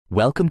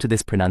Welcome to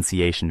this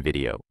pronunciation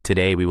video.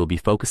 Today we will be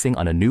focusing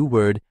on a new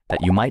word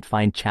that you might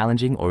find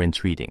challenging or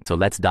intriguing. So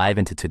let's dive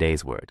into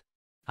today's word.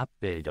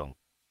 Abbildung,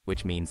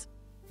 which means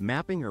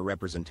mapping or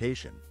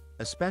representation,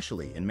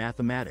 especially in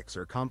mathematics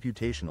or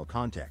computational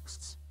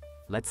contexts.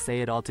 Let's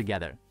say it all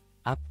together.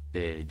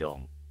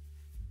 Abbildung.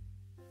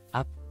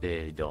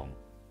 Abbildung.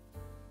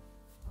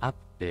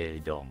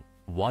 Abbildung.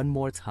 One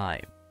more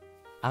time.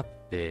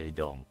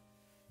 Abbildung.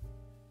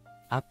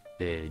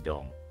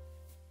 Abbildung.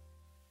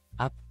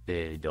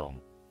 Abbildung.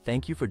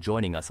 Thank you for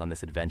joining us on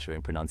this adventure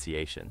in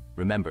pronunciation.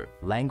 Remember,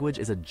 language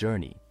is a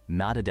journey,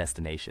 not a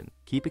destination.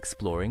 Keep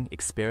exploring,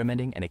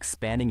 experimenting, and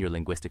expanding your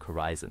linguistic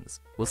horizons.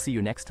 We'll see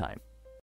you next time.